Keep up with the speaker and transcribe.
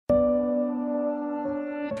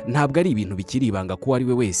ntabwo ari ibintu bikiri ibanga ko ari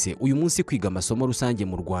we wese uyu munsi kwiga amasomo rusange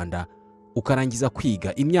mu Rwanda ukarangiza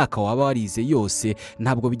kwiga imyaka waba warize yose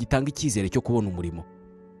ntabwo bigitanga icyizere cyo kubona umurimo.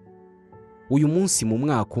 Uyu munsi mu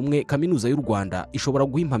mwaka umwe kaminuza y'u Rwanda ishobora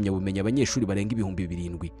guha impamyabumenyi abanyeshuri barenga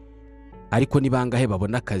 7,000 ariko ni bangahe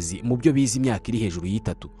babona akazi mu byo bize imyaka iri hejuru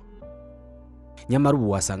y'itatu. Nyamara ubu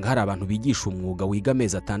wasanga hari abantu bigisha umwuga wiga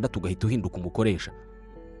amezi 6 ugahita uhinduka umukoresha.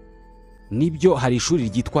 Nibyo hari ishuri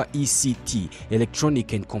ryitwa ECT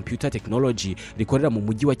Electronic and Computer Technology rikorera mu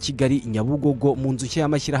mujyi wa Kigali Nyabugogo mu nzu nshya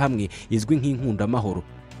y'amashyirahamwe izwi nk'Inkunda Amahoro.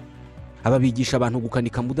 Aba bigisha abantu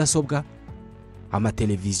gukanika mudasobwa,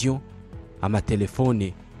 amateleviziyo,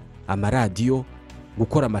 amatelefone, amaradiyo,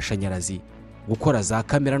 gukora amashanyarazi, gukora za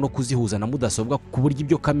kamera no kuzihuza na mudasobwa ku buryo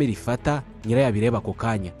ibyo kamera ifata nyirayabireba ako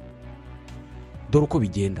kanya. Dore uko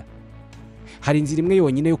bigenda. Hari inzira imwe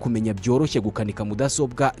yonyine yo kumenya byoroshye gukanika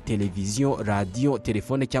mudasobwa, televiziyo, radio,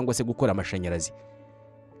 telefone cyangwa se gukora amashanyarazi.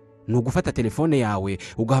 Ni ugufata telefone yawe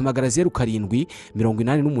ugahamagara 07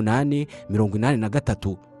 88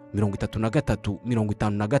 83 33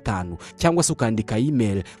 55 cyangwa se ukandika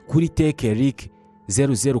email kuri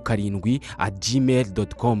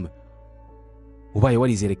tekerik007@gmail.com. Ubaye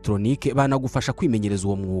warize electronique banagufasha kwimenyereza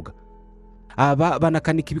uwo mwuga. Aba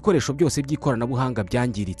banakanika ibikoresho byose by'ikoranabuhanga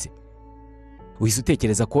byangiritse. Uhise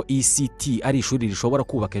utekereza ko ECT ari ishuri rishobora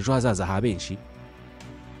kubaka ejo hazaza ha benshi?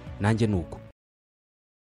 Nanjye nuko.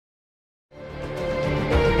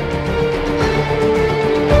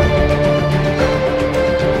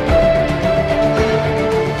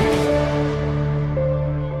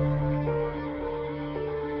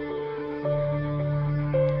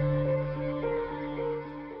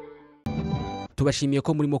 Tubashimiye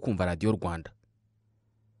ko murimo kumva Radio Rwanda.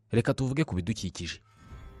 Reka tuvuge ku bidukikije.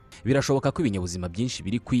 Birashoboka ko ibinyabuzima byinshi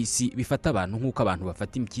biri ku isi bifata abantu nk'uko abantu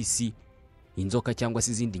bafata impyisi, inzoka cyangwa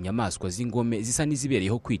se izindi nyamaswa z'ingome zisa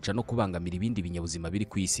n'izibereyeho kwica no kubangamira ibindi binyabuzima biri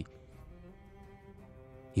ku isi.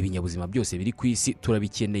 Ibinyabuzima byose biri ku isi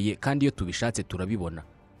turabikeneye kandi iyo tubishatse turabibona.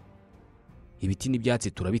 Ibiti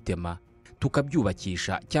n'ibyatsi turabitema,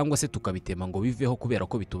 tukabyubakisha cyangwa se tukabitema ngo biveho kubera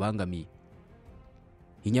ko bitubangamiye.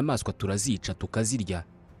 Inyamaswa turazica tukazirya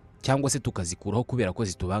cyangwa se tukazikuraho kubera ko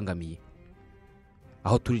zitubangamiye.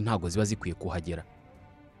 Aho turi ntago ziba zikwiye kuhagera.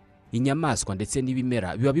 Inyamaswa ndetse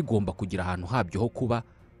n'ibimera biba bigomba kugira ahantu habyo ho kuba,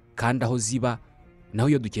 kandi aho ziba naho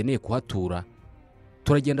iyo dukeneye kuhatura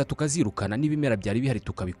turagenda tukazirukana, n'ibimera byari bihari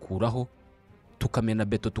tukabikuraho, tukamena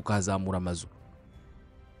beto tukahazamura amazu.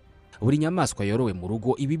 Buri nyamaswa yorowe mu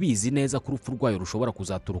rugo ibi bizi neza ko urupfu rwayo rushobora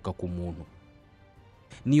kuzaturuka ku muntu.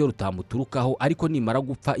 Niyo rutamuturukaho ariko nimara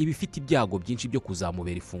gupfa iba ifite ibyago byinshi byo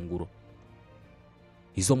kuzamubera ifunguro.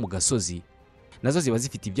 Izo mu gasozi nazo ziba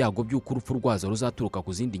zifite ibyago by'uko urupfu rwazo ruzaturuka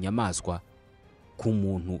ku zindi nyamaswa, ku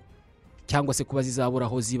muntu, cyangwa se kuba zizabura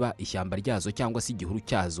aho ziba ishyamba ryazo cyangwa se igihuru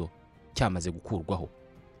cyazo cyamaze gukurwaho.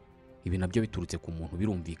 Ibi nabyo biturutse ku muntu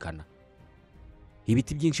birumvikana.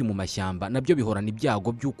 Ibiti byinshi mu mashyamba nabyo bihorana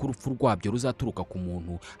ibyago by'uko urupfu rwabyo ruzaturuka ku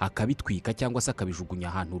muntu akabitwika cyangwa se akabijugunya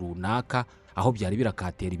ahantu runaka aho byari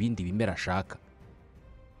birakahatera ibindi bimera ashaka.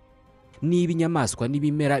 Niba inyamaswa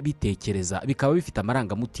n'ibimera bitekereza bikaba bifite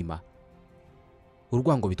amarangamutima,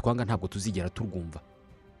 urwango bitwanga ntabwo tuzigera turwumva.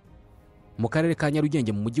 Mu karere ka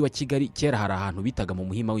Nyarugenge mu mujyi wa Kigali kera hari ahantu bitaga mu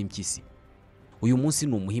muhima w'impyisi. Uyu munsi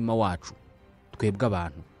ni umuhima wacu twebwe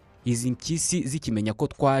abantu. Izi mpyisi zikimenya ko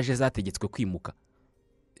twaje zategetswe kwimuka.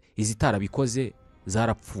 Izitarabikoze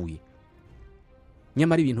zarapfuye.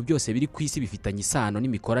 Nyamara ibintu byose biri ku isi bifitanye isano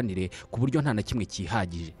n'imikoranire ku buryo nta na kimwe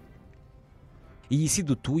cyihagije. Iyi si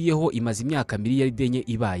dutuyeho imaze imyaka miliyari enye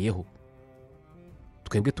ibayeho.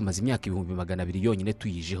 Twebwe tumaze imyaka 200,000 yonyine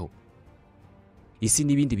tuyijeho. Isi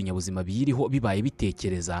n'ibindi binyabuzima biyiriho bibaye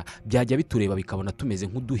bitekereza byajya bitureba bikabona tumeze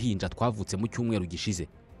nk'uduhinja twavutse mu cyumweru gishize.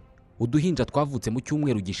 Uduhinja twavutse mu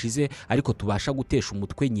cyumweru gishize ariko tubasha gutesha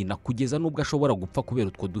umutwe nyina kugeza nubwo ashobora gupfa kubera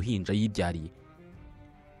utwo duhinja yibyariye.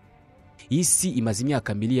 Isi imaze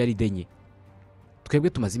imyaka miliyari enye. Twebwe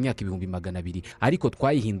tumaze imyaka 200,000 ariko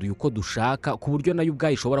twayihinduye uko dushaka ku buryo nayo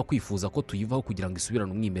ubwayo ishobora kwifuza ko tuyivaho kugira ngo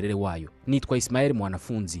isubirane umwimerere wayo. Nitwa Ismael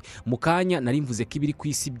MWANAFUNZI. Mukanya nari mvuze ko ibiri ku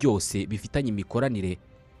isi byose bifitanye imikoranire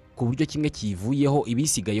ku buryo kimwe kivuyeho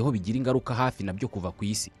ibisigayeho bigira ingaruka hafi nabyo kuva ku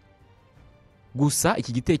isi. Gusa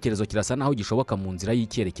iki gitekerezo kirasa naho gishoboka mu nzira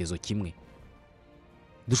y'icyerekezo kimwe.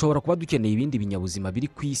 Dushobora kuba dukeneye ibindi binyabuzima biri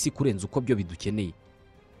ku isi kurenza uko byo bidukeneye.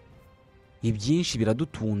 Ibyinshi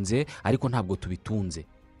biradutunze ariko ntabwo tubitunze.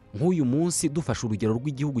 Nk'uyu munsi dufashe urugero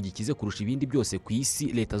rw'igihugu gikize kurusha ibindi byose ku isi,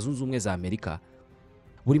 Leta Zunze Ubumwe za Amerika.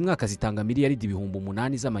 Buri mwaka zitanga miliyari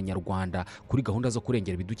 800 z'amanyarwanda kuri gahunda zo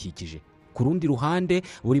kurengera ibidukikije. Ku rundi ruhande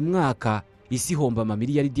buri mwaka isi homba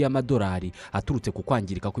amamiliyari y'amadolari aturutse ku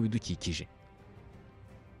kwangirika kw'ibidukikije.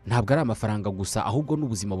 ntabwo ari amafaranga gusa, ahubwo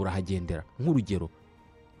n'ubuzima burahagendera. Nk'urugero,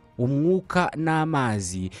 umwuka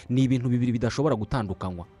n'amazi ni ibintu bibiri bidashobora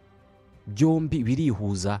gutandukanywa, byombi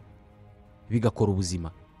birihuza bigakora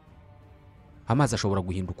ubuzima. Amazi ashobora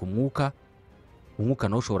guhinduka umwuka, umwuka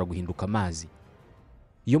nawo ushobora guhinduka amazi.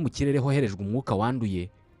 Iyo mu kirere hoherejwe umwuka wanduye,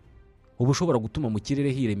 uba ushobora gutuma mu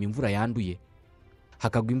kirere hirema imvura yanduye,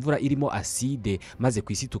 hakagwa imvura irimo aside, maze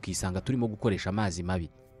ku isi tukisanga turimo gukoresha amazi mabi.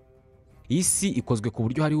 Isi ikozwe ku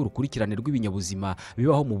buryo hariho urukurikirane rw'ibinyabuzima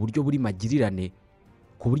bibaho mu buryo buri magirirane,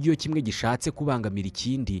 ku buryo iyo kimwe gishatse kubangamira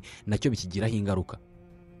ikindi nacyo bikigiraho ingaruka.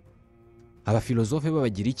 Abafilozofe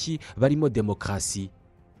b'Abagiriki barimo Demokarasi,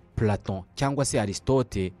 Platon cyangwa se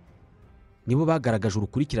Aristote nibo bagaragaje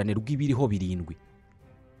urukurikirane rw'ibiriho birindwi.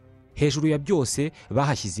 Hejuru ya byose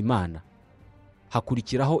bahashyize Imana,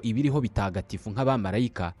 hakurikiraho ibiriho bitagatifu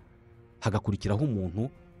nk'abamarayika, hagakurikiraho umuntu,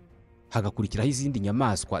 hagakurikiraho izindi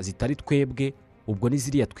nyamaswa zitari twebwe, ubwo ni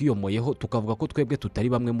ziriya twiyomoyeho tukavuga ko twebwe tutari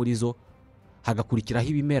bamwe muri zo, hagakurikiraho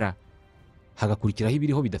ibimera, hagakurikiraho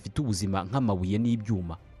ibiriho bidafite ubuzima nk'amabuye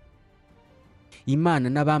n'ibyuma. Imana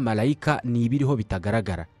n'abamarayika ni ibiriho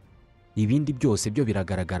bitagaragara, ibindi byose byo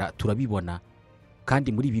biragaragara, turabibona,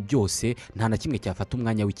 kandi muri ibi byose nta na kimwe cyafata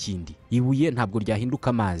umwanya w'ikindi. Ibuye ntabwo ryahinduka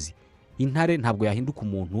amazi, intare ntabwo yahinduka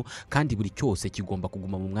umuntu, kandi buri cyose kigomba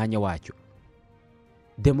kuguma mu mwanya wacyo.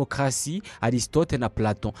 Demokarasi, Aristote na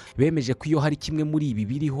Platon bemeje ko iyo hari kimwe muri ibi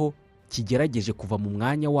biriho kigerageje kuva mu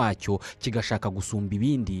mwanya wacyo kigashaka gusumba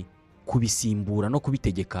ibindi, kubisimbura no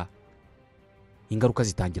kubitegeka, ingaruka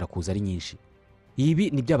zitangira kuza ari nyinshi.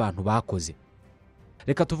 Ibi ni byo abantu bakoze.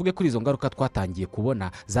 Reka tuvuge kuri izo ngaruka twatangiye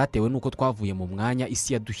kubona zatewe n'uko twavuye mu mwanya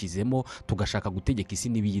isi yadushyizemo tugashaka gutegeka isi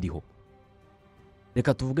n'ibiyiriho.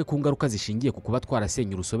 Reka tuvuge ku ngaruka zishingiye ku kuba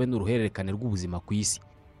twarasenye urusobe n'uruhererekane rw'ubuzima ku isi.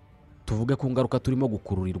 Tuvuge ku ngaruka turimo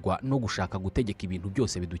gukururirwa no gushaka gutegeka ibintu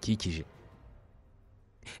byose bidukikije.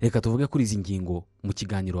 Reka tuvuge kuri izi ngingo mu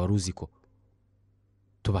kiganiro wari uziko.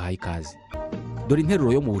 Tubahaye ikaze. Dore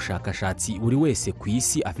interuro yo mu bushakashatsi buri wese ku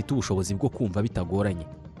isi afite ubushobozi bwo kumva bitagoranye.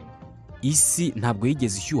 Isi ntabwo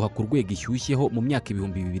yigeze ishyuha ku rwego ishyushyeho mu myaka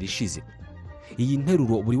 2000 ishize. Iyi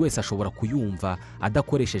nteruro buri wese ashobora kuyumva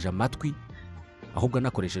adakoresheje amatwi, ahubwo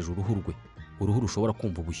anakoresheje uruhu rwe, uruhu rushobora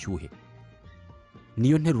kumva ubushyuhe.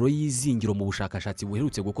 Niyo nteruro y'izingiro mu bushakashatsi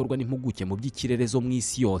buherutse gukorwa n'impuguke mu by'ikirere zo mu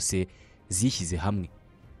isi yose zishyize hamwe.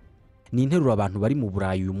 Ni interuro abantu bari mu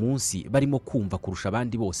Burayi uyu munsi barimo kumva kurusha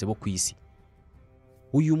abandi bose bo ku isi.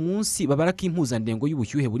 Uyu munsi babara ko impuzandengo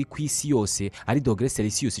y'ubushyuhe buri ku isi yose ari °C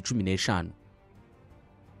 15.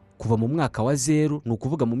 Kuva mu mwaka wa 0, ni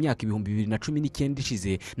ukuvuga mu myaka 2019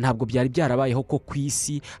 ishize, ntabwo byari byarabayeho ko ku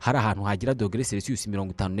isi hari ahantu hagira °C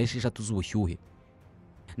 56 z'ubushyuhe.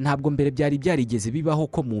 Ntabwo mbere byari byarigeze bibaho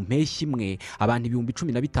ko mu mpeshyi imwe abantu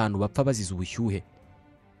 15,000 bapfa bazize ubushyuhe.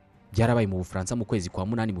 Byarabaye mu Bufaransa mu kwezi kwa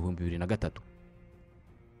 8 mu 2003.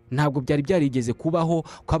 Ntabwo byari byarigeze kubaho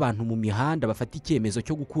ko abantu mu mihanda bafata icyemezo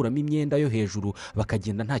cyo gukuramo imyenda yo hejuru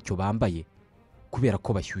bakagenda ntacyo bambaye kubera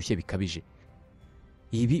ko bashyushye bikabije.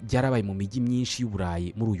 Ibi byarabaye mu mijyi myinshi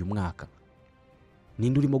y'Uburayi muri uyu mwaka.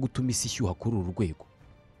 Ninde urimo gutuma isi ishyuha kuri uru rwego?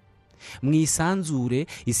 Mu isanzure,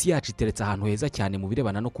 isi yacu iteretse ahantu heza cyane mu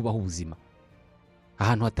birebana no kubaho ubuzima,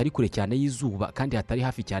 ahantu hatari kure cyane y'izuba kandi hatari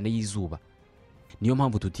hafi cyane y'izuba. Niyo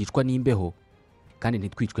mpamvu tuticwa n'imbeho kandi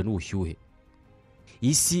ntitwicwe n'ubushyuhe.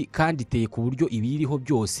 Isi kandi iteye ku buryo ibiriho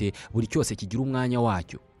byose buri cyose kigira umwanya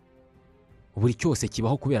wacyo, buri cyose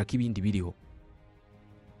kibaho kubera ko ibindi biriho.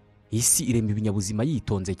 Isi irema ibinyabuzima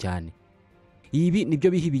yitonze cyane. Ibi nibyo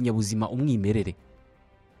biha ibinyabuzima umwimerere.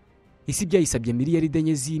 Isi byayisabye miliyaride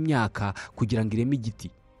enye z'imyaka kugira ngo ireme igiti.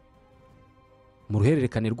 Mu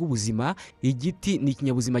ruhererekane rw'ubuzima, igiti ni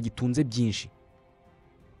ikinyabuzima gitunze byinshi,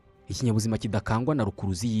 ikinyabuzima kidakangwa na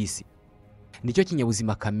rukuruzi y'isi. Nicyo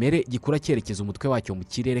kinyabuzima kamere gikura cyerekeza umutwe wacyo mu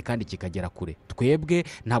kirere kandi kikagera kure. Twebwe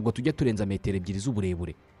ntabwo tujya turenza metero 2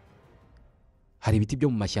 z'uburebure. Hari ibiti byo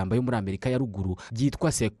mu mashyamba yo muri Amerika ya ruguru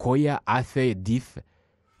byitwa Sequoia Aphidif,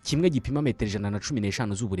 kimwe gipima metero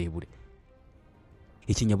 115 z'uburebure.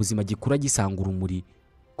 Ikinyabuzima gikura gisanga urumuri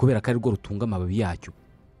kubera ko ari rwo rutunga amababi yacyo.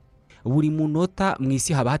 Buri munota mu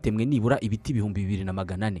isi haba hatemwe nibura ibiti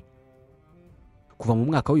 2,400. Kuva mu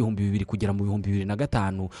mwaka w'2000 kugera mu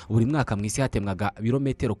 2005, buri mwaka mu isi hatemwaga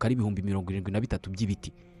birometero kari 73,000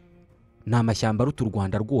 by'ibiti. Ni amashyamba aruta u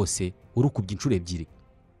Rwanda rwose urukubye inshuro 2.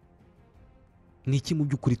 Ni iki mu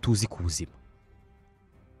by'ukuri tuzi ku buzima?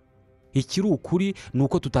 Ikiri ukuri ni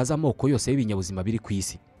uko tutazi amoko yose y'ibinyabuzima biri ku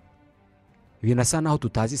isi. Binasa naho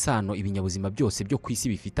tutazi isano ibinyabuzima byose byo ku isi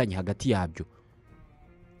bifitanye hagati yabyo.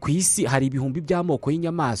 Ku isi hari ibihumbi by'amoko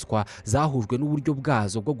y'inyamaswa zahujwe n'uburyo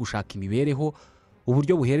bwazo bwo gushaka imibereho,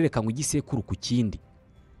 uburyo buhererekanywa igisekuru ku kindi.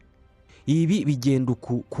 Ibi bigenda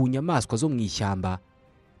ku nyamaswa zo mu ishyamba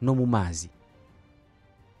no mu mazi.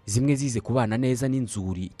 Zimwe zize kubana neza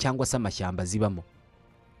n'inzuri cyangwa se amashyamba zibamo.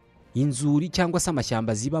 Inzuri cyangwa se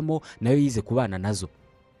amashyamba zibamo nayo yize kubana nazo.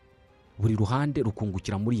 Buri ruhande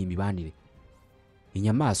rukungukira muri iyi mibanire.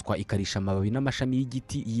 Inyamaswa ikarisha amababi n'amashami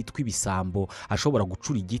y'igiti yitwa ibisambo ashobora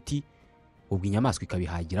gucura igiti, ubwo inyamaswa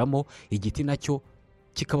ikabihagiramo, igiti nacyo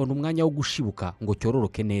kikabona umwanya wo gushibuka ngo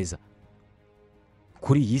cyororoke neza.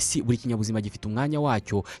 Kuri iyi si buri kinyabuzima gifite umwanya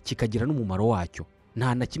wacyo, kikagira n'umumaro wacyo,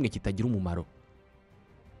 nta na kimwe kitagira umumaro.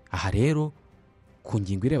 Aha rero ku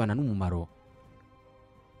ngingo irebana n'umumaro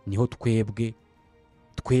niho twebwe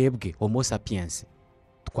Homo sapiens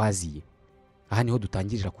twaziye. Aha niho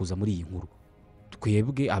dutangirira kuza muri iyi nkuru.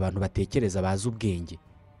 Twebwe abantu batekereza bazi ubwenge.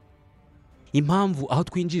 Impamvu aho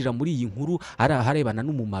twinjirira muri iyi nkuru ari aharebana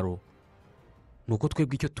n'umumaro, nuko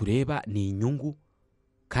twebwe icyo tureba ni inyungu,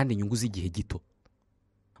 kandi inyungu z'igihe gito.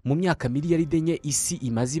 Mu myaka miliyaride enye isi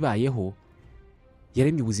imaze ibayeho,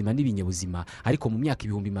 yaremye ubuzima n'ibinyabuzima, ariko mu myaka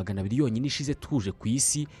 200,000 yonyine ishize tuje ku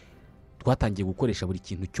isi, twatangiye gukoresha buri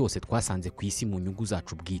kintu cyose twasanze ku isi mu nyungu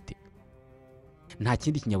zacu bwite. Nta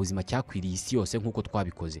kindi kinyabuzima cyakwiriye isi yose nk'uko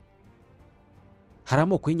twabikoze. Hari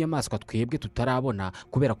amoko y'inyamaswa twebwe tutarabona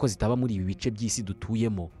kubera ko zitaba muri ibi bice by'isi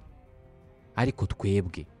dutuyemo, ariko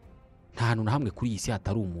twebwe nta hantu na hamwe kuri iyi si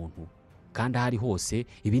hatari umuntu, kandi ahari hose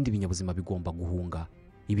ibindi binyabuzima bigomba guhunga,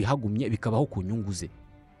 ibihagumye bikabaho ku nyungu ze.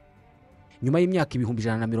 Nyuma y'imyaka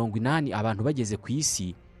 180 abantu bageze ku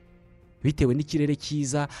isi, bitewe n'ikirere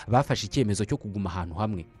cyiza, bafashe icyemezo cyo kuguma ahantu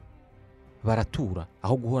hamwe. Baratura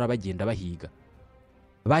aho guhora bagenda bahiga.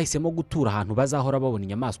 Bahisemo gutura ahantu bazahora babona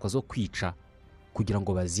inyamaswa zo kwica kugira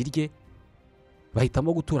ngo bazirye.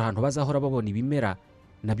 Bahitamo gutura ahantu bazahora babona ibimera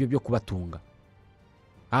nabyo byo kubatunga.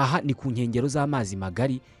 Aha ni ku nkengero z'amazi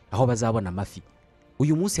magari, aho bazabona amafi.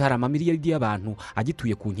 Uyu munsi hari amamiliyaridi y'abantu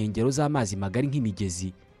agituye ku nkengero z'amazi magari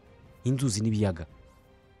nk'imigezi, inzuzi n'ibiyaga.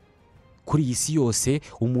 Kuri iyi si yose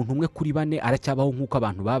umuntu umwe kuri 4 aracyabaho nk'uko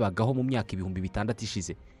abantu babagaho mu myaka 6,000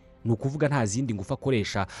 ishize. Ni ukuvuga nta zindi ngufu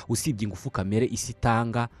akoresha usibye ingufu kamere isi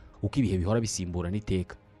itanga, uko ibihe bihora bisimbura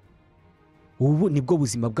n'iteka. Ubu nibwo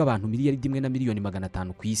buzima bw'abantu miliyaridi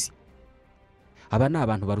 1,500,000 ku isi. Aba ni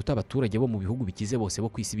abantu baruta abaturage bo mu bihugu bikize bose bo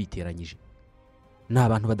ku isi biteranyije. Ni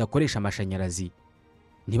abantu badakoresha amashanyarazi,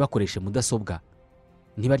 ntibakoreshe mudasobwa,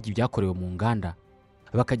 ntibarya ibyakorewe mu nganda,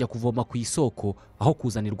 bakajya kuvoma ku isoko aho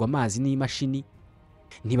kuzanirwa amazi n'imashini,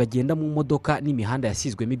 ntibagenda mu modoka n'imihanda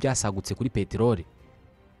yasizwemo ibyasagutse kuri peteroli,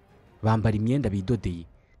 bambara imyenda bidodeye.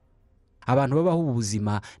 Abantu babaho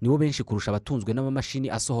ubuzima nibo benshi kurusha abatunzwe n'amamashini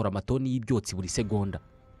asohora amatoni y'ibyotsi buri segonda.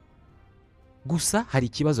 Gusa hari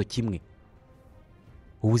ikibazo kimwe: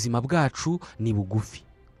 ubuzima bwacu ni bugufi.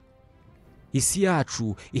 Isi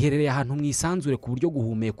yacu iherereye ahantu mu isanzure ku buryo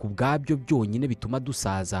guhumeka ubwabyo byonyine bituma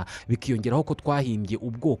dusaza, bikiyongeraho ko twahimbye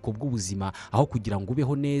ubwoko bw'ubuzima aho kugira ngo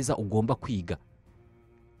ubeho neza ugomba kwiga.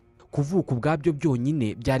 Kuvuka ubwabyo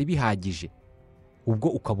byonyine byari bihagije, ubwo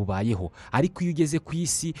ukabubayeho, ariko iyo ugeze ku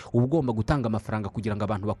isi uba ugomba gutanga amafaranga kugira ngo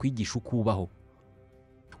abantu bakwigishe uko ubaho.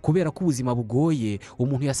 Kubera ko ubuzima bugoye,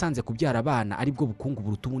 umuntu yasanze kubyara abana ari bwo bukungu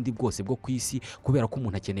buruta ubundi bwose bwo ku isi, kubera ko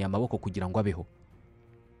umuntu akeneye amaboko kugira ngo abeho.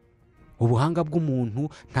 Ubuhanga bw'umuntu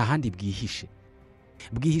nta handi bwihishe.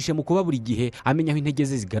 Bwihishe mu kuba buri gihe amenya aho intege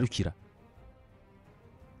ze zigarukira.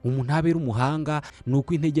 Umuntu abera umuhanga ni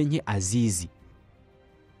uko intege nke azizi.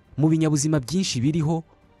 Mu binyabuzima byinshi biriho,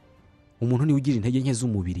 umuntu niwe ugira intege nke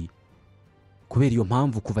z'umubiri. Kubera iyo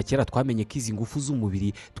mpamvu kuva kera twamenye ko izi ngufu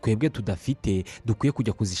z'umubiri twebwe tudafite dukwiye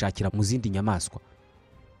kujya kuzishakira mu zindi nyamaswa.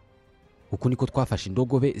 Uko niko twafashe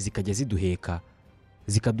indogobe zikajya ziduheka,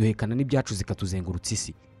 zikaduhekana n'ibyacu zikatuzengurutsa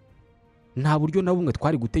isi. Nta buryo na bumwe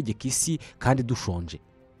twari gutegeka isi kandi dushonje.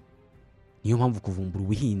 Niyo mpamvu kuvumbura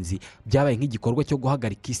ubuhinzi byabaye nk'igikorwa cyo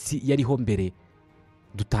guhagarika isi yariho mbere,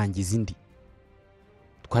 dutangiza indi.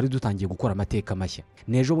 Twari dutangiye gukora amateka mashya.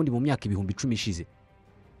 Nejo bundi mu myaka 10,000 ishize,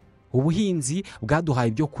 ubuhinzi bwaduhaye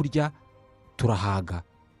ibyo kurya, turahaga,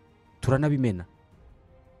 turanabimena.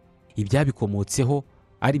 Ibyabikomotseho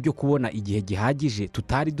ari byo kubona igihe gihagije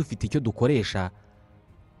tutari dufite icyo dukoresha,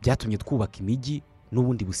 byatumye twubaka imijyi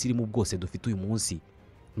n'ubundi busirimu bwose dufite uyu munsi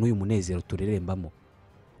n'uyu munezero turerembamo.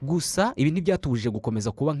 Gusa ibi ntibyatubujije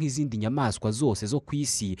gukomeza kuba nk'izindi nyamaswa zose zo ku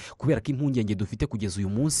isi, kubera ko impungenge dufite kugeza uyu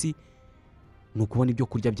munsi ni ukubona ibyo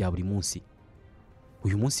kurya bya buri munsi.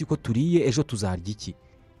 Uyu munsi ko turiye, ejo tuzarya iki?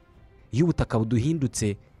 Iyo ubutaka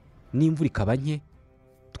buduhindutse n'imvura ikaba nke,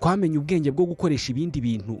 twamenye ubwenge bwo gukoresha ibindi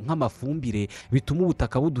bintu nk'amafumbire bituma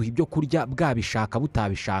ubutaka buduha ibyo kurya bwabishaka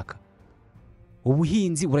butabishaka.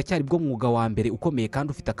 Ubuhinzi buracyari bwo mwuga wa mbere ukomeye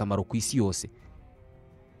kandi ufite akamaro ku isi yose.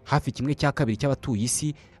 Hafi 1/2 cy'abatuye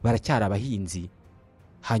isi baracyari abahinzi,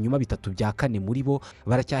 hanyuma 3/4 muri bo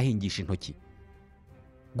baracyahingisha intoki.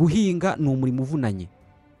 Guhinga ni umurimo uvunanye.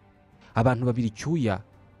 Abantu babiri icyuya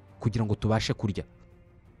kugira ngo tubashe kurya.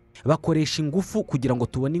 Bakoresha ingufu kugira ngo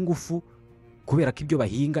tubone ingufu, kubera ko ibyo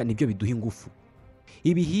bahinga nibyo biduha ingufu.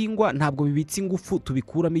 Ibihingwa ntabwo bibitse ingufu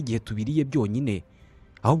tubikuramo igihe tubiriye byonyine,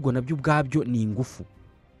 ahubwo nabyo ubwabyo ni ingufu.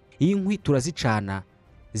 Inkwi turazicana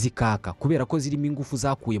zikaka kubera ko zirimo ingufu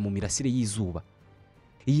zakuye mu mirasire y'izuba.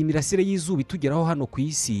 Iyi mirasire y'izuba itugeraho hano ku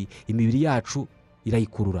isi, imibiri yacu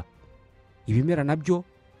irayikurura. Ibimera nabyo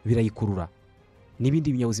birayikurura.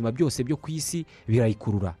 N'ibindi binyabuzima byose byo ku isi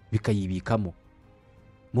birayikurura bikayibikamo.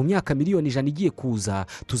 Mu myaka miliyoni 100 igiye kuza,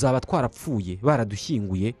 tuzaba twarapfuye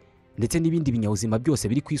baradushyinguye, ndetse n'ibindi binyabuzima byose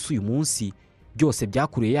biri ku isi uyu munsi byose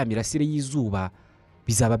byakuriye ya mirasire y'izuba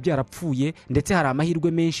bizaba byarapfuye, ndetse hari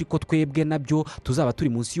amahirwe menshi ko twebwe nabyo tuzaba turi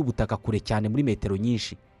munsi y'ubutaka kure cyane muri metero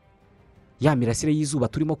nyinshi. Ya mirasire y'izuba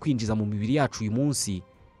turimo kwinjiza mu mibiri yacu uyu munsi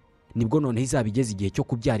nibwo none izaba igeze igihe cyo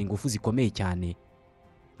kubyara ingufu zikomeye cyane,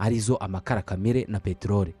 arizo amakara kamere na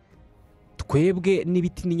peteroli. Twebwe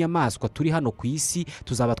n'ibiti n'inyamaswa turi hano ku isi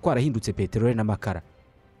tuzaba twarahindutse peteroli n'amakara.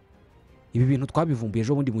 Ibi bintu twabivumbuye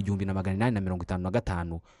ejo bundi mu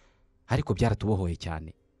 1855, ariko byaratubohoye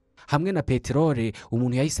cyane. Hamwe na peteroli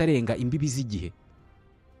umuntu yahise arenga imbibi z'igihe.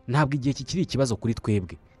 Ntabwo igihe kikiri ikibazo kuri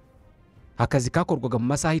twebwe. Akazi kakorwaga mu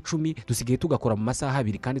masaha 10 dusigaye tugakora mu masaha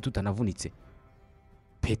 2 kandi tutanavunitse.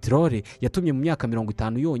 Peteroli yatumye mu myaka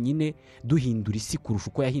 50 yonyine duhindura isi kurusha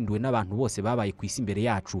uko yahinduwe n'abantu bose babaye ku isi imbere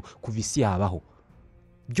yacu kuva isi yabaho.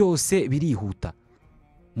 Byose birihuta.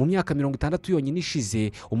 Mu myaka 60 yonyine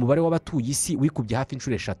ishize, umubare w'abatuye isi wikubye hafi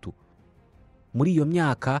inshuro 3. Muri iyo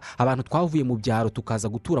myaka abantu twavuye mu byaro tukaza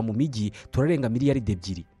gutura mu mijyi turarenga miliyaride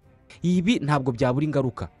 2. Ibi ntabwo byabura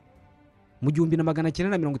ingaruka. Mu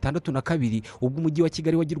 1962 ubwo umujyi wa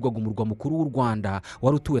Kigali wagirwaga umurwa mukuru w'u Rwanda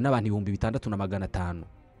wari utuwe n'abantu 6500.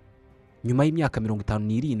 Nyuma y'imyaka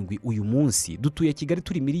 57 uyu munsi dutuye Kigali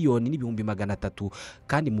turi miliyoni n'ibihumbi 300,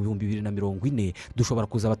 kandi mu 2040 dushobora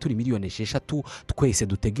kuzaba turi miliyoni 6. Twese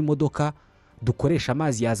dutega imodoka, dukoresha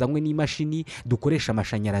amazi yazanywe n'imashini, dukoresha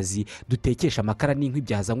amashanyarazi, dutekesha amakara n'inkwi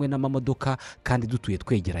byazanywe n'amamodoka, kandi dutuye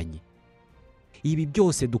twegeranye. Ibi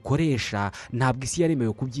byose dukoresha ntabwo isi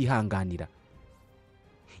yaremewe kubyihanganira.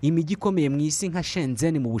 Imijyi ikomeye mu isi nka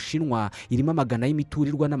Shenzhen mu Bushinwa irimo amagana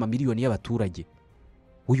y'imiturirwa n'amamiliyoni y'abaturage.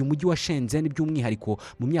 Uyu mujyi wa Shenzhen by'umwihariko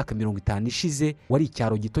mu myaka 50 ishize wari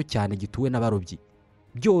icyaro gito cyane gituwe n'abarobyi.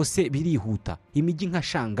 Byose birihuta. Imijyi nka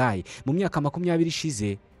Shanghai mu myaka 20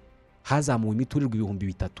 ishize hazamuwe imiturirwa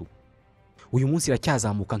 3000. Uyu munsi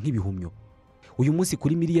iracyazamuka nk'ibihumyo. Uyu munsi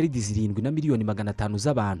kuri miliyaridi 7 na miliyoni 500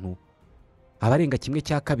 z'abantu, abarenga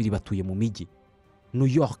 1/2 batuye mu mijyi. New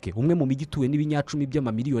York, umwe mu mijyi ituwe n'ibinyacumi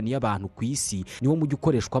by'amamiliyoni y'abantu ku isi, niwo mujyi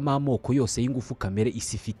ukoreshwamo amoko yose y'ingufu kamere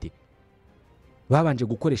isi ifite. Babanje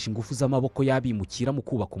gukoresha ingufu z'amaboko y'abimukira mu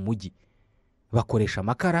kubaka umujyi. Bakoresha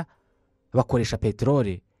amakara, bakoresha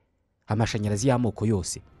peteroli, amashanyarazi y'amoko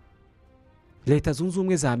yose. Leta Zunze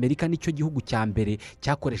Ubumwe za Amerika nicyo gihugu cya mbere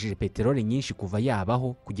cyakoresheje peteroli nyinshi kuva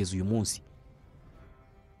yabaho kugeza uyu munsi.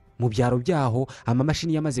 Mu byaro byaho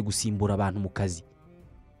amamashini yamaze gusimbura abantu mu kazi.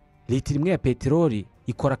 Litiro imwe ya peteroli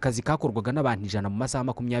ikora akazi kakorwaga n'abantu 100 mu masaha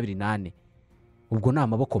 28. Ubwo ni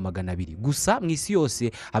amaboko 200. Gusa mu isi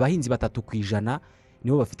yose abahinzi 3%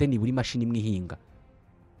 nibo bafite nibura imashini imwe ihinga.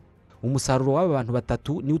 Umusaruro w'aba bantu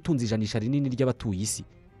 3 ni utunze ijanisha rinini ry'abatuye isi.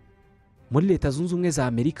 Muri Leta Zunze Ubumwe za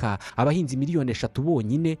Amerika abahinzi miliyoni 3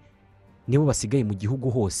 bonyine nibo basigaye mu gihugu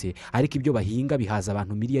hose, ariko ibyo bahinga bihaza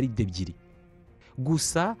abantu miliyaride 2.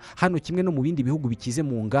 Gusa hano kimwe no mu bindi bihugu bikize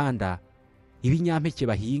mu nganda, ibinyampeke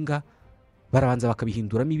bahinga barabanza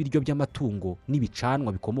bakabihinduramo ibiryo by'amatungo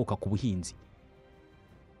n'ibicanwa bikomoka ku buhinzi.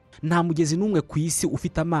 Nta mugezi n'umwe ku isi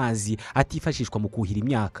ufite amazi atifashishwa mu kuhira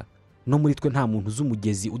imyaka. No muri twe nta muntu uzi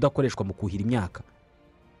umugezi udakoreshwa mu kuhira imyaka.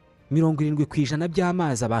 70%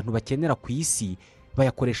 by'amazi abantu bakenera ku isi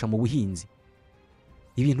bayakoresha mu buhinzi.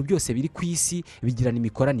 Ibintu byose biri ku isi bigirana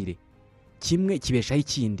imikoranire, kimwe kibeshaho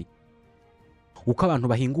ikindi. Uko abantu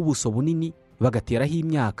bahinga ubuso bunini bagateraho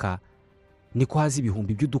imyaka, niko haza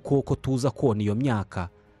ibihumbi by'udukoko tuza kona iyo myaka,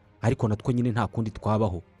 ariko natwo nyine nta kundi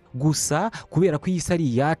twabaho. Gusa kubera ko iyi si ari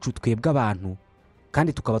iyacu twebwe abantu,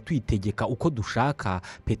 kandi tukaba tuyitegeka uko dushaka,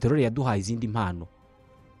 peteroli yaduhaye izindi mpano.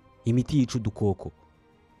 Imiti yica udukoko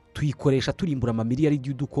tuyikoresha turimbura amamiliyaridi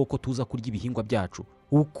y'udukoko tuza kurya ibihingwa byacu.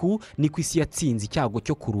 Uku niko isi yatsinze icyago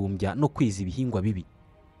cyo kurumbya no kwiza ibihingwa bibi.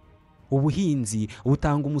 Ubuhinzi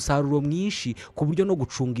butanga umusaruro mwinshi ku buryo no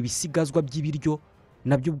gucunga ibisigazwa by'ibiryo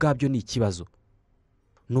nabyo ubwabyo ni ikibazo.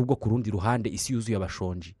 Nubwo ku rundi ruhande isi yuzuye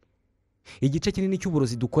abashonji. Igice kinini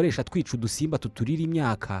cy'uburozi dukoresha twica udusimba tuturira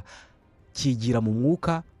imyaka kigira mu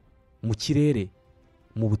mwuka, mu kirere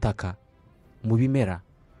mu butaka, mu bimera,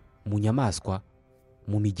 mu nyamaswa,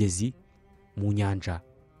 mu migezi, mu nyanja,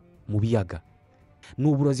 mu biyaga. Ni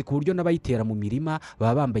uburozi ku buryo n'abayitera mu mirima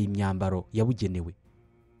baba bambaye imyambaro yabugenewe.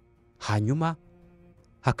 Hanyuma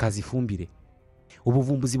hakaza ifumbire.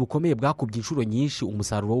 Ubuvumbuzi bukomeye bwakubye inshuro nyinshi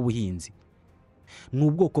umusaruro w'ubuhinzi. Ni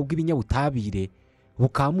ubwoko bw'ibinyabutabire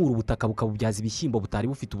bukamura ubutaka bukabubyaza ibishyimbo butari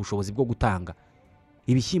bufite ubushobozi bwo gutanga.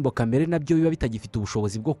 Ibishyimbo kamere nabyo biba bitagifite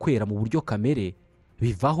ubushobozi bwo kwera mu buryo kamere,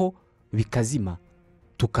 bivaho bikazima,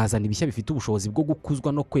 tukazana ibishya bifite ubushobozi bwo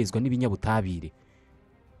gukuzwa no kwezwa n'ibinyabutabire.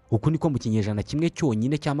 Uku niko mu kinyejana kimwe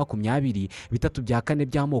cyonyine cya 20 bitatu bya kane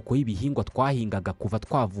by'amoko y'ibihingwa twahingaga kuva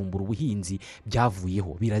twavumbura ubuhinzi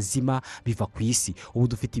byavuyeho, birazima, biva ku isi. Ubu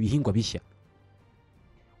dufite ibihingwa bishya.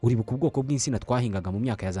 Uribuka ubwoko bw'insina twahingaga mu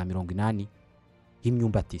myaka ya za 80?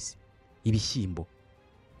 Imyumbati, ibishyimbo,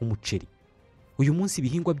 umuceri. Uyu munsi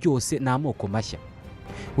ibihingwa byose ni amoko mashya.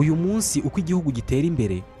 Uyu munsi uko igihugu gitera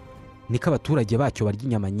imbere niko abaturage bacyo barya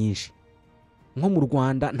inyama nyinshi. Nko mu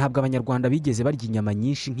Rwanda ntabwo abanyarwanda bigeze barya inyama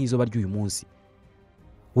nyinshi nk'izo barya uyu munsi.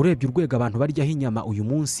 Urebye urwego abantu baryaho inyama uyu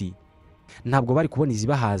munsi, ntabwo bari kubona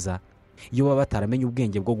izibahaza iyo baba bataramenye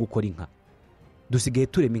ubwenge bwo gukora inka. Dusigaye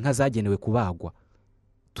turema inka zagenewe kubagwa,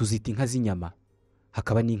 tuzita inka z'inyama,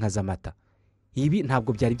 hakaba n'inka z'amata. Ibi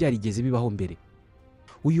ntabwo byari byarigeze bibaho mbere.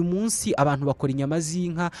 Uyu munsi abantu bakora inyama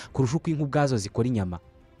z'inka kurusha uko inka ubwazo zikora inyama.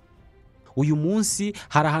 Uyu munsi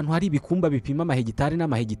hari ahantu hari ibikumba bipima amahegitari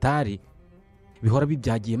n'amahegitari bihora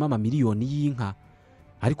bibyagiyemo amamiliyoni y'inka,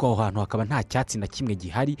 ariko aho hantu hakaba nta cyatsi na kimwe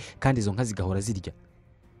gihari kandi izo nka zigahora zirya.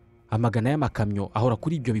 Amagana y'amakamyo ahora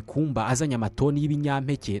kuri ibyo bikumba azanye amatoni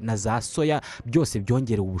y'ibinyampeke na za soya, byose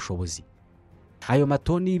byongerewe ubushobozi. Ayo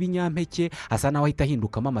matoni y'ibinyampeke asa naho ahita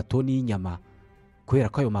ahindukamo amatoni y'inyama, kubera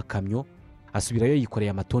ko ayo makamyo asubirayo yikoreye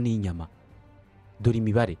amatoni y'inyama. Dore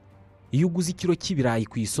imibare: iyo uguze ikiro cy'ibirayi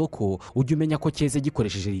ku isoko ujye umenya ko cyeze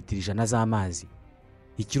gikoresheje litiro 100 z'amazi.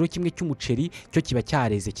 Ikiro kimwe cy'umuceri cyo kiba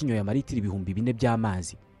cyareze kinyoye amaritiro 4,000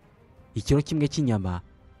 by'amazi. Ikiro kimwe cy'inyama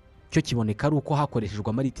cyo kiboneka ari uko hakoreshejwe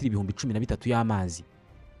amaritiro 13,000 y'amazi.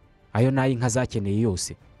 Ayo nayo inka zakeneye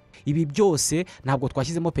yose. Ibi byose ntabwo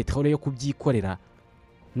twashyizemo petrole yo kubyikorera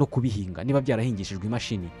no kubihinga niba byarahingishijwe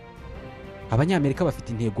imashini. Abanyamerika bafite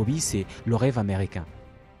intego bise le rêve américain.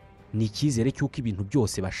 Ni icyizere cy'uko ibintu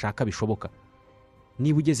byose bashaka bishoboka.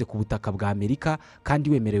 Niba ugeze ku butaka bwa Amerika kandi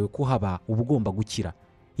wemerewe kuhaba, uba ugomba gukira.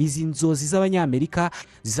 Izi nzozi z'Abanyamerika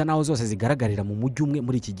zisa naho zose zigaragarira mu mujyi umwe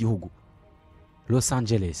muri iki gihugu, Los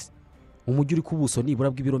Angeles. Umujyi uri ku buso nibura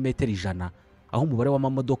bw'ibirometero 100, aho umubare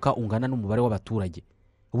w'amamodoka ungana n'umubare w'abaturage.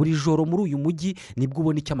 Buri joro muri uyu mujyi nibwo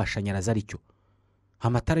ubona icyo amashanyarazi ari cyo.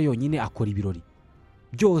 Amatara yonyine akora ibirori.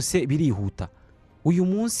 Byose birihuta. Uyu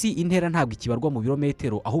munsi intera ntabwo ikibarwa mu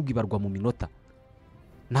birometero, ahubwo ibarwa mu minota.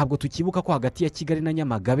 Ntabwo tukibuka ko hagati ya Kigali na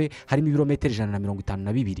Nyamagabe harimo ibirometero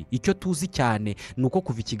 152. Icyo tuzi cyane ni uko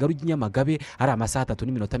kuva i Kigali ujya Nyamagabe ari amasaha 3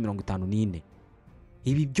 n'iminota 54.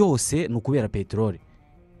 Ibi byose ni ukubera peteroli.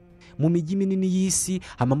 Mu mijyi minini y'isi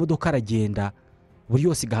amamodoka aragenda, buri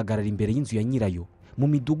yose igahagarara imbere y'inzu ya nyirayo. Mu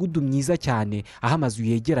midugudu myiza cyane aho amazu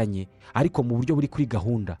yegeranye, ariko mu buryo buri kuri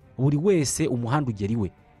gahunda. Buri wese umuhanda ugera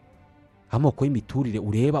iwe. Amoko y'imiturire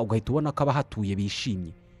ureba ugahita ubona ko abahatuye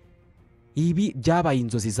bishimye. Ibi byabaye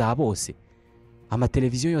inzozi za bose.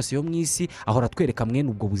 Amateleviziyo yose yo mu isi ahora atwereka mwene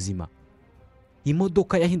ubwo buzima.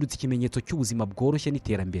 Imodoka yahindutse ikimenyetso cy'ubuzima bworoshye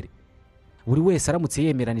n'iterambere. Buri wese aramutse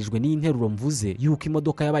yemeranijwe n'interuro mvuze yuko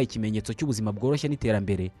imodoka yabaye ikimenyetso cy'ubuzima bworoshye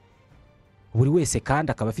n'iterambere, buri wese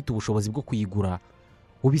kandi akaba afite ubushobozi bwo kuyigura.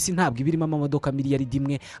 Ubisi ntabwo ibirimo amamodoka miliyaridi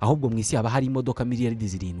 1, ahubwo mu isi haba hari imodoka miliyaridi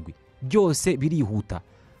 7. Byose birihuta.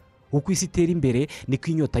 Uko isi itera imbere niko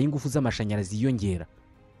inyota y'ingufu z'amashanyarazi yiyongera.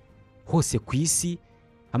 Hose ku isi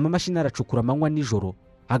amamashini aracukura amanywa nijoro,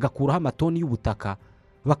 agakuraho amatoni y'ubutaka,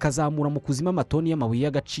 bakazamura mu kuzima amatoni y'amabuye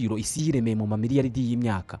y'agaciro isi yiremeye mu mamiliyaridi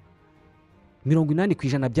y'imyaka.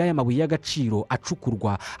 80% by'aya mabuye y'agaciro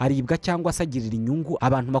acukurwa aribwa cyangwa se agirira inyungu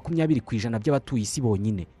abantu 20% by'abatuye isi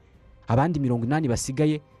bonyine. Abandi 80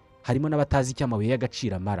 basigaye harimo n'abatazi icyo amabuye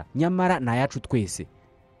y'agaciro amara, nyamara na yacu twese.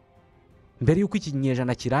 Mbere y'uko iki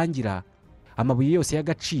kinyejana kirangira, amabuye yose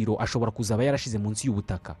y'agaciro ashobora kuzaba yarashize munsi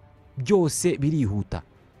y'ubutaka. Byose birihuta.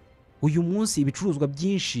 Uyu munsi ibicuruzwa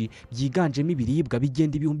byinshi byiganjemo ibiribwa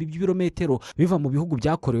bigenda ibihumbi by'ibirometero biva mu bihugu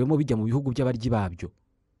byakorewemo bijya mu bihugu by'abaryi babyo.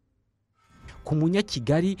 Ku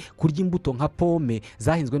munyakigali kurya imbuto nka pome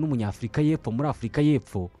zahinzwe n'umunyafrika y'epfo muri Afrika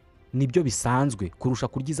y'epfo nibyo bisanzwe kurusha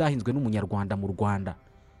kurya izahinzwe n'umunyarwanda mu Rwanda.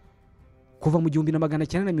 Kuva mu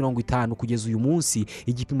 1950 kugeza uyu munsi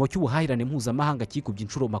igipimo cy'ubuhahirane mpuzamahanga kikubye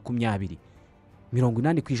inshuro 20.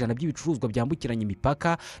 80% by'ibicuruzwa byambukiranya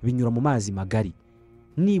imipaka binyura mu mazi magari.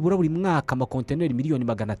 nibura buri mwaka amakonteneri miliyoni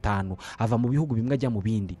 500 ava mu bihugu bimwe ajya mu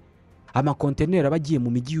bindi. Amakonteneri aba agiye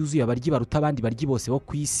mu mijyi yuzuye abaryi baruta abandi baryi bose bo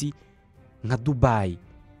ku isi nka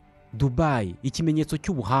Dubai, ikimenyetso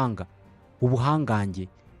cy'ubuhanga, ubuhangange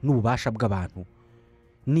n'ububasha bw'abantu.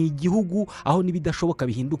 Ni igihugu aho n'ibidashoboka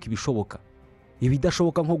bihinduka ibishoboka,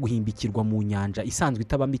 ibidashoboka nko guhimbikirwa mu nyanja isanzwe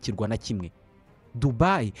itabambikirwa na kimwe.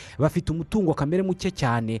 Dubai bafite umutungo kamere muke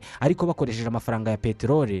cyane, ariko bakoresheje amafaranga ya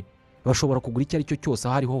peteroli bashobora kugura icyo ari cyo cyose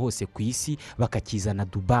aho ariho hose ku isi bakakizana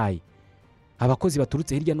Dubai. Abakozi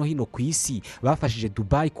baturutse hirya no hino ku isi bafashije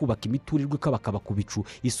Dubai kubaka imiturirwa ikabakaba ku bicu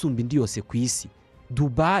isumba indi yose ku isi.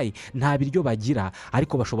 Dubai nta biryo bagira,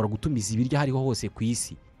 ariko bashobora gutumiza ibiryo hariho hose ku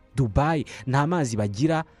isi. Dubai nta mazi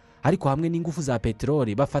bagira, ariko hamwe n'ingufu za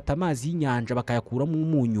peteroli bafata amazi y'inyanja bakayakuramo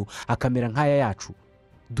umunyu akamera nk'aya yacu.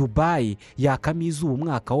 Dubai yakamo izuba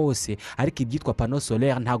umwaka wose, ariko ibyitwa pano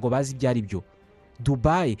solaire ntago bazi ibyo ari byo.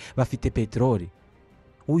 Dubai bafite peteroli.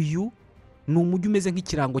 Uyu ni umujyi umeze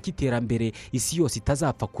nk'ikirango cy'iterambere isi yose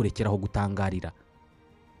itazapfa kurekeraho gutangarira.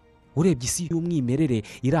 Urebye isi y'umwimerere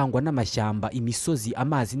irangwa n'amashyamba, imisozi,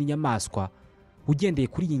 amazi n'inyamaswa, ugendeye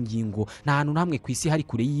kuri iyi ngingo nta hantu hamwe ku isi hari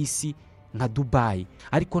kure y'isi nka Dubai,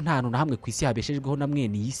 ariko nta hantu hamwe ku isi habeshejweho na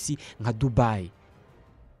mwene iyi si nka Dubai.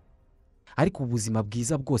 Ariko ubuzima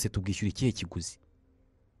bwiza bwose tubwishyura ikihe kiguzi?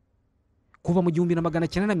 Kuva mu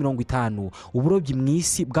 1950 uburobyi mu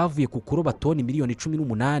isi bwavuye ku kuroba toni miliyoni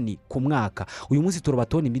 18 ku mwaka. Uyu munsi turoba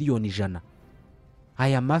toni miliyoni 100.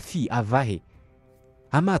 Aya mafi avahe?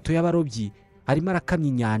 Amato y'abarobyi arimo arakamya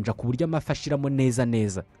inyanja ku buryo amafi ashiramo neza.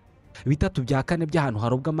 3/4 by'ahantu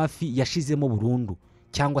harobwa amafi yashizemo burundu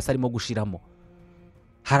cyangwa se arimo gushiramo.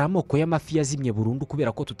 Hari amoko y'amafi yazimye burundu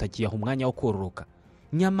kubera ko tutakiyaha umwanya wo kororoka.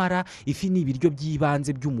 Nyamara ifi ni ibiryo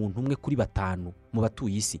by'ibanze by'umuntu umwe kuri 5 mu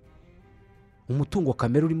batuye isi. Umutungo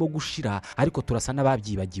kamere urimo gushira, ariko turasa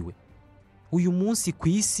n'ababyibagiwe. Uyu munsi ku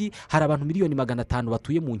isi hari abantu miliyoni 500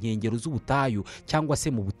 batuye mu nkengero z'ubutayu cyangwa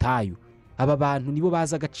se mu butayu. Aba bantu nibo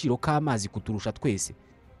bazi agaciro k'amazi kuturusha twese.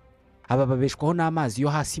 Aba babeshwaho n'amazi yo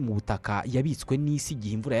hasi mu butaka yabitswe n'isi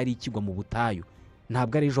igihe imvura yari ikigwa mu butayu.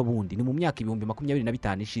 Ntabwo ari ejo bundi, ni mu myaka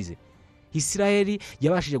 2025 ishize. Isiraheli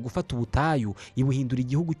yabashije gufata ubutayu ibuhindura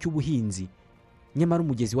igihugu cy'ubuhinzi. Nyamara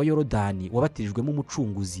umugezi wa Yorodani wabatirijwemo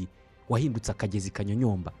umucunguzi wahindutse akagezi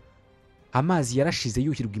kanyonyomba. Amazi yarashize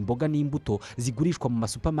yuhirwa imboga n'imbuto zigurishwa mu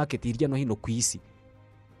masupermarket hirya no hino ku isi.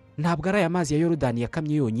 Ntabwo ari aya mazi ya Yorodani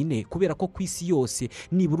yakamye yonyine, kubera ko ku isi yose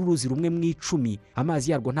nibura uruzi rumwe mu 10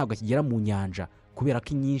 amazi yarwo ntabwo akigera mu nyanja, kubera ko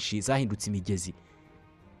inyinshi zahindutse imigezi.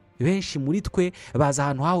 Benshi muri twe baza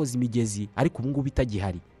ahantu hahoze imigezi, ariko ubu ngubu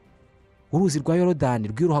itagihari. Uruzi rwa Yorodani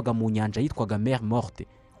rwirohaga mu nyanja yitwaga Mer Morte.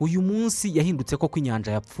 Uyu munsi yahindutse ko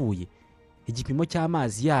inyanja yapfuye. Igipimo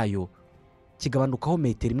cy'amazi yayo kigabanukaho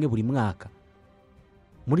metero 1 buri mwaka.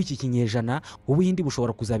 Muri iki kinyejana Ubuhindi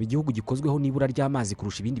bushobora kuzaba igihugu gikozweho n'ibura ry'amazi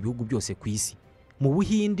kurusha ibindi bihugu byose ku isi. Mu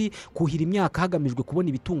Buhindi kuhira imyaka hagamijwe kubona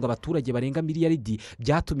ibitunga abaturage barenga miliyaridi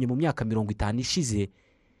byatumye mu myaka 50 ishize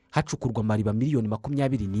hacukurwa amariba miliyoni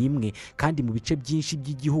 21, kandi mu bice byinshi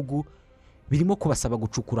by'igihugu birimo kubasaba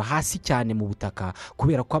gucukura hasi cyane mu butaka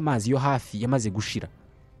kubera ko amazi yo hafi yamaze gushira.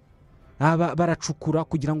 Aba baracukura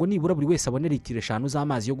kugira ngo nibura buri wese abone litiro 5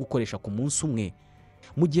 z'amazi yo gukoresha ku munsi umwe.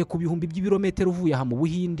 Mu gihe ku bihumbi by'ibirometero uvuye aha mu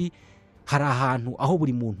Buhindi hari ahantu aho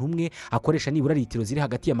buri muntu umwe akoresha nibura litiro ziri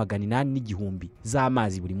hagati ya 800 n'igihumbi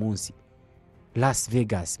z'amazi buri munsi. Las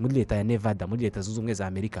Vegas muri leta ya Nevada muri leta zunze ubumwe za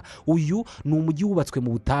Amerika. Uyu ni umujyi wubatswe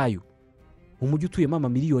mu butayu, umujyi utuyemo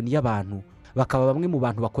miliyoni y'abantu, bakaba bamwe mu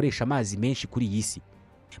bantu bakoresha amazi menshi kuri iyi si.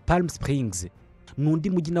 Palm Springs n'undi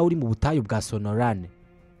mujyi nawe uri mu butayu bwa Sonoran,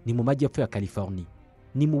 ni mu majyepfo ya California.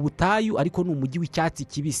 Ni mu butayu, ariko ni umujyi w'icyatsi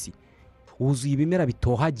kibisi, wuzuye ibimera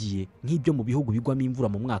bitohagiye nk'ibyo mu bihugu bigwamo imvura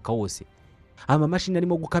mu mwaka wose. Amamashini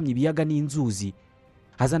arimo gukamya ibiyaga n'inzuzi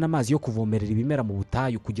azana amazi yo kuvomerera ibimera mu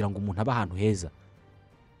butayu kugira ngo umuntu abe ahantu heza.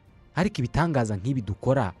 Ariko ibitangaza nk'ibi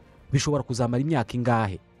dukora bishobora kuzamara imyaka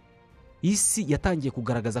ingahe? Isi yatangiye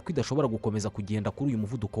kugaragaza ko idashobora gukomeza kugenda kuri uyu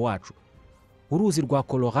muvuduko wacu. Uruzi rwa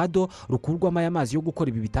Colorado rukurwamo aya mazi yo gukora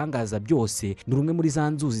ibi bitangaza byose ni rumwe muri za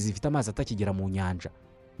nzuzi zifite amazi atakigera mu nyanja,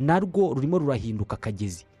 narwo rurimo rurahinduka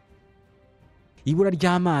akagezi. Ibura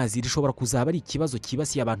ry'amazi rishobora kuzaba ari ikibazo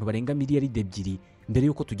kibasiye abantu barenga miliyaridi 2 mbere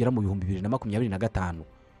yuko tugera mu 2025.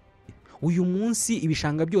 Uyu munsi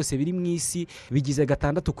ibishanga byose biri mu isi bigize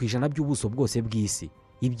 6% by'ubuso bwose bw'isi.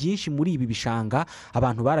 Ibyinshi muri ibi bishanga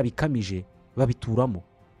abantu barabikamije babituramo.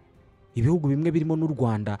 Ibihugu bimwe birimo n'u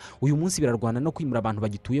Rwanda uyu munsi birarwana no kwimura abantu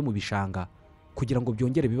bagituye mu bishanga kugira ngo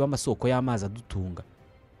byongere bibe amasoko y'amazi adutunga.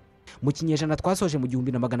 Mu kinyejana twasoje mu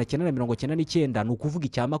 1999 ni ukuvuga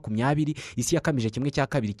icya 20 isi yakamije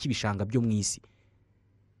 1/2 cy'ibishanga byo mu isi.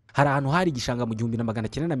 hari ahantu hari igishanga mu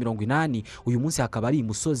 1980, uyu munsi hakaba ari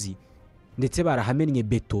imusozi, ndetse barahamennye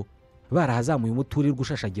beto, barahazamuye umuturirwa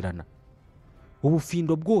ushashagirana.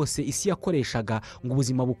 Ubufindo bwose isi yakoreshaga ngo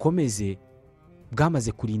ubuzima bukomeze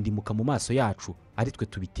bwamaze kurindimuka mu maso yacu, ari twe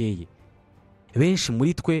tubiteye. Benshi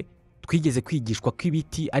muri twe twigeze kwigishwa ko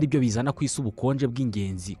ibiti ari byo bizana ku isi ubukonje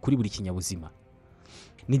bw'ingenzi kuri buri kinyabuzima.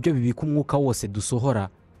 Nibyo bibika umwuka wose dusohora,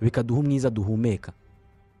 bikaduha umwiza duhumeka.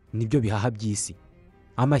 Nibyo bihaha by'isi.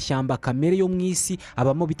 Amashyamba kamere yo mu isi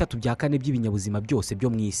abamo 3/4 by'ibinyabuzima byose byo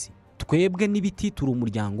mu isi. Twebwe n'ibiti turi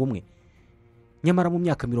umuryango umwe. Nyamara mu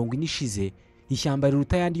myaka 40 ishize, ishyamba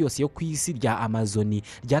riruta yandi yose yo ku isi rya Amazoni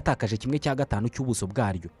ryatakaje 1/5 cy'ubuso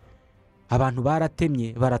bwaryo. Abantu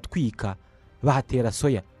baratemye, baratwika, bahatera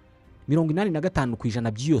soya.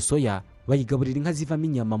 85% by'iyo soya bayigaburira inka zivamo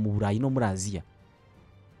inyama mu Burayi no muri Aziya.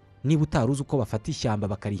 Niba utaruzi uko bafata ishyamba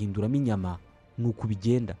bakarihinduramo inyama, nuko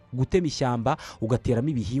bigenda. Gutema ishyamba ugateramo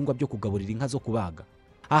ibihingwa byo kugaburira inka zo kubaga.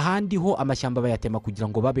 Ahandi ho amashyamba bayatema kugira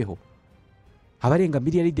ngo babeho. Abarenga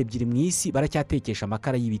miliyaride 2 mu isi baracyatekesha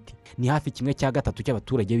amakara y'ibiti. Ni hafi 1/3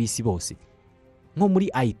 cy'abaturage b'isi bose. Nko muri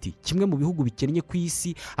Haiti, kimwe mu bihugu bikennye ku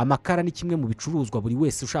isi, amakara ni kimwe mu bicuruzwa buri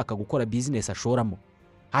wese ushaka gukora business ashoramo.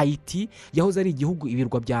 Haiti yahoze ari igihugu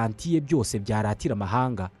ibirwa bya Antilles byose byaratira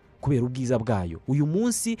amahanga kubera ubwiza bwayo. Uyu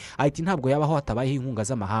munsi Haiti ntabwo yabaho hatabayeho inkunga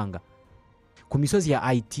z'amahanga. Ku misozi ya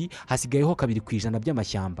Haiti hasigayeho 2%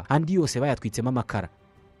 by'amashyamba, andi yose bayatwitsemo amakara.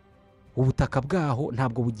 Ubutaka bwaho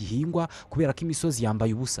ntabwo bugihingwa kubera ko imisozi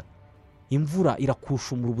yambaye ubusa. Imvura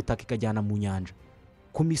irakushumura ubutaka ikajyana mu nyanja.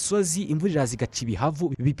 Ku misozi imvura irazigaca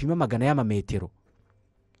ibihavu bipima 100 y'amametero.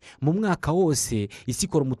 Mu mwaka wose isi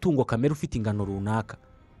ikora umutungo kamere ufite ingano runaka.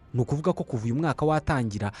 Ni ukuvuga ko kuva uyu mwaka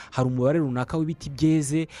watangira hari umubare runaka w'ibiti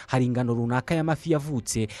byeze, hari ingano runaka y'amafi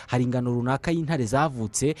yavutse, hari ingano runaka y'intare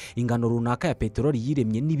zavutse, ingano runaka ya peteroli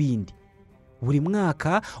yiremye n'ibindi. Buri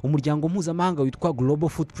mwaka umuryango mpuzamahanga witwa Global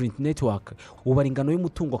Footprint Network ubara ingano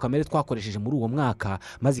y'umutungo kamere twakoresheje muri uwo mwaka,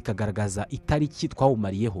 maze ikagaragaza itariki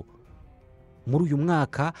twawumariyeho. Muri uyu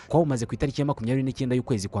mwaka twawumaze ku itariki ya 29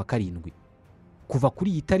 y'ukwezi kwa karindwi. Kuva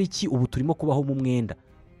kuri iyi tariki ubu turimo kubaho mu mwenda.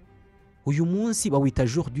 Uyu munsi bawita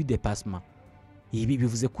jour du dépassement. Ibi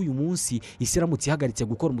bivuze ko uyu munsi isi iramutse ihagaritse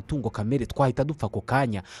gukora umutungo kamere twahita dupfa ako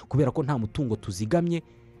kanya, kubera ko nta mutungo tuzigamye,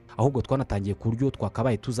 ahubwo twanatangiye ku buryo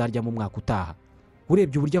twakabaye tuzarya mu mwaka utaha.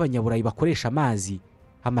 Urebye uburyo abanyaburayi bakoresha amazi,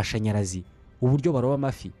 amashanyarazi, uburyo baroba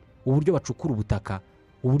amafi, uburyo bacukura ubutaka,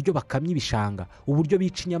 uburyo bakamya ibishanga, uburyo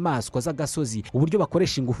bica inyamaswa z'agasozi, uburyo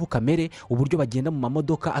bakoresha ingufu kamere, uburyo bagenda mu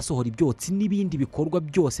mamodoka asohora ibyotsi n'ibindi bikorwa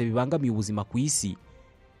byose bibangamiye ubuzima ku isi.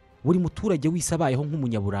 Buri muturage wese abayeho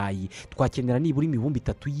nk'umunyaburayi twakenera nibura imibumbi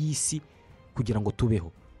 3 y'isi kugira ngo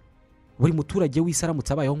tubeho. Buri muturage wese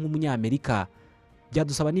aramutse abayeho nk'umunyamerika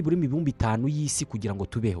byadusaba nibura imibumbi 5 y'isi kugira ngo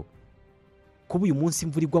tubeho. Kuba uyu munsi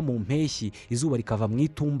imvura igwa mu mpeshyi, izuba rikava mu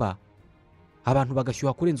itumba, abantu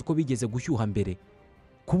bagashyuha kurenza uko bigeze gushyuha mbere.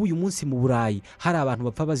 Kuba uyu munsi mu Burayi hari abantu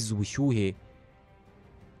bapfa bazize ubushyuhe,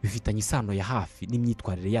 bifitanye isano ya hafi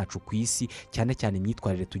n'imyitwarire yacu ku isi, cyane cyane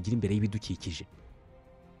imyitwarire tugira imbere y'ibidukikije.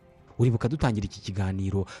 Uribuka dutangira iki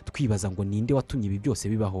kiganiro twibaza ngo ninde watumye ibi byose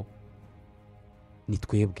bibaho? Ni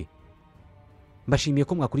twebwe. Mbashimiye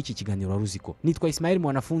ko mwakuri iki kiganiro waruziko. Nitwa Ismael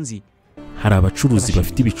Mwanafunzi. Hari abacuruzi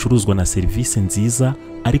bafite ibicuruzwa na serivisi nziza,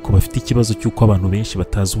 ariko bafite ikibazo cy'uko abantu benshi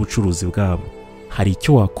batazi ubucuruzi bwabo. Hari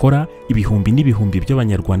icyo wakora ibihumbi n'ibihumbi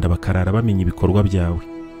by'abanyarwanda bakarara bamenya ibikorwa byawe.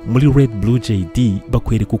 Muri RedBlue JD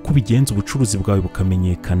bakwereka uko ubigenza ubucuruzi bwawe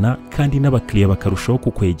bukamenyekana, kandi n'abakiriya bakarushaho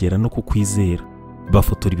kukwegera no kukwizera.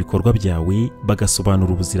 Bafotora ibikorwa byawe,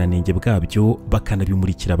 bagasobanura ubuziranenge bwabyo,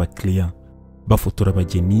 bakanabimurikira abakiriya. Bafotora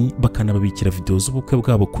abageni, bakanababikira video z'ubukwe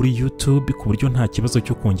bwabo kuri YouTube ku buryo nta kibazo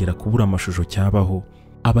cyo kongera kubura amashusho cyabaho.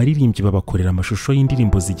 Abaririmbyi babakorera amashusho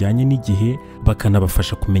y'indirimbo zijyanye n'igihe,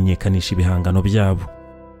 bakanabafasha kumenyekanisha ibihangano byabo.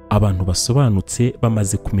 Abantu basobanutse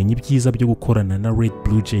bamaze kumenya ibyiza byo gukorana na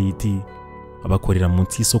RedBlue JD. Abakorera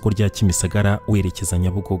munsi y'isoko rya Kimisagara werekeza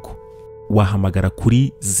Nyabugogo. Wahamagara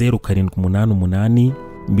kuri 0788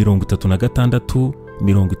 36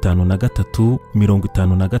 53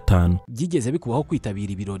 55. Byigeze bikubaho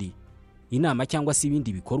kwitabira ibirori, inama cyangwa se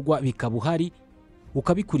ibindi bikorwa bikabuhari,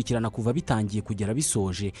 ukabikurikirana kuva bitangiye kugera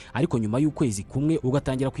bisoje, ariko nyuma y'ukwezi kumwe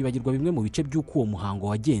ugatangira kwibagirwa bimwe mu bice by'uko uwo muhango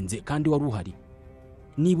wagenze kandi wari uhari?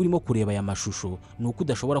 Niba urimo kureba aya mashusho, nuko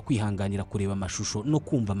udashobora kwihanganira kureba amashusho no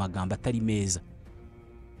kumva amagambo atari meza.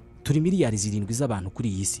 Turi miliyari 7 z'abantu kuri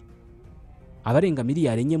iyi si. Abarenga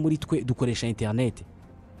miliyari 4 muri twe dukoresha internet.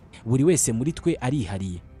 Buri wese muri twe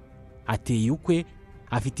arihariye, ateye ukwe,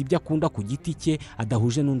 afite ibyo akunda ku giti cye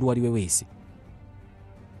adahuje n'undi wari we wese.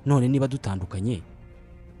 None niba dutandukanye,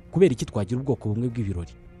 kubera iki twagira ubwoko bumwe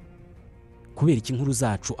bw'ibirori? kubera iki inkuru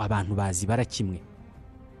zacu abantu bazibara kimwe.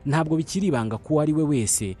 Ntabwo bikiri ibanga ko ari we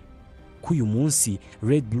wese ko uyu munsi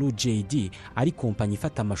RedBlue JD ari kompanyi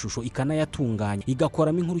ifata amashusho ikanayatunganya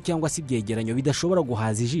igakoramo inkuru cyangwa se ibyegeranyo bidashobora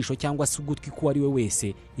guhaza ijisho cyangwa se ugutwi ko ari we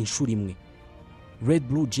wese inshuro imwe.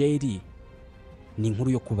 RedBlue JD ni inkuru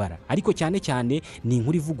yo kubara, ariko cyane cyane ni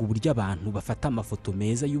inkuru ivuga uburyo abantu bafata amafoto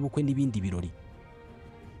meza y'ubukwe n'ibindi birori.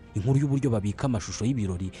 Inkuru y'uburyo babika amashusho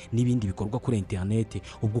y'ibirori n'ibindi bikorwa kuri internet,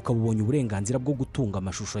 ubwo ukabubonye uburenganzira bwo gutunga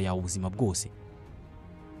amashusho yawe ubuzima bwose.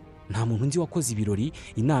 Nta muntu nzi wakoze ibirori,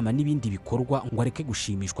 inama n'ibindi bikorwa ngo areke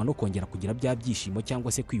gushimishwa no kongera kugira bya byishimo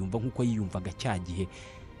cyangwa se kwiyumva nk'uko yiyumvaga cya gihe.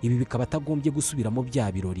 Ibi bikaba atagombye gusubiramo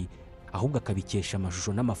bya birori, ahubwo akabikesha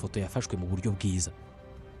amashusho n'amafoto yafashwe mu buryo bwiza.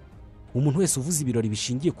 Umuntu wese uvuze ibirori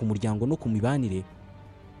bishingiye ku muryango no ku mibanire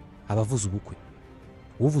abavuze ubukwe.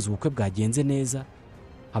 Uvuze ubukwe bwagenze neza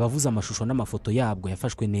abavuze amashusho n'amafoto yabwo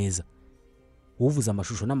yafashwe neza. Uvuze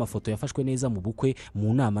amashusho n'amafoto yafashwe neza mu bukwe,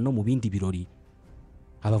 mu nama no mu bindi birori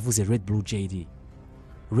abavuze RedBlue JD.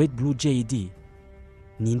 RedBlue JD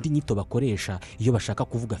ni indi nyito bakoresha iyo bashaka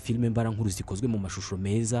kuvuga filime mbarankuru zikozwe mu mashusho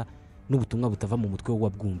meza n'ubutumwa butava mu mutwe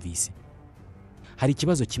w'uwabwumvise. Hari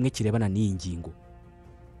ikibazo kimwe kirebana n'iyi ngingo.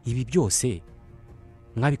 Ibi byose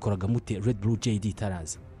mwabikoraga mute RedBlue JD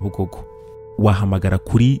itaraza? Bugogo wahamagara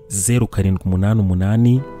kuri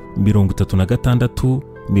 0788 36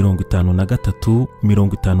 53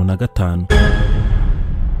 55.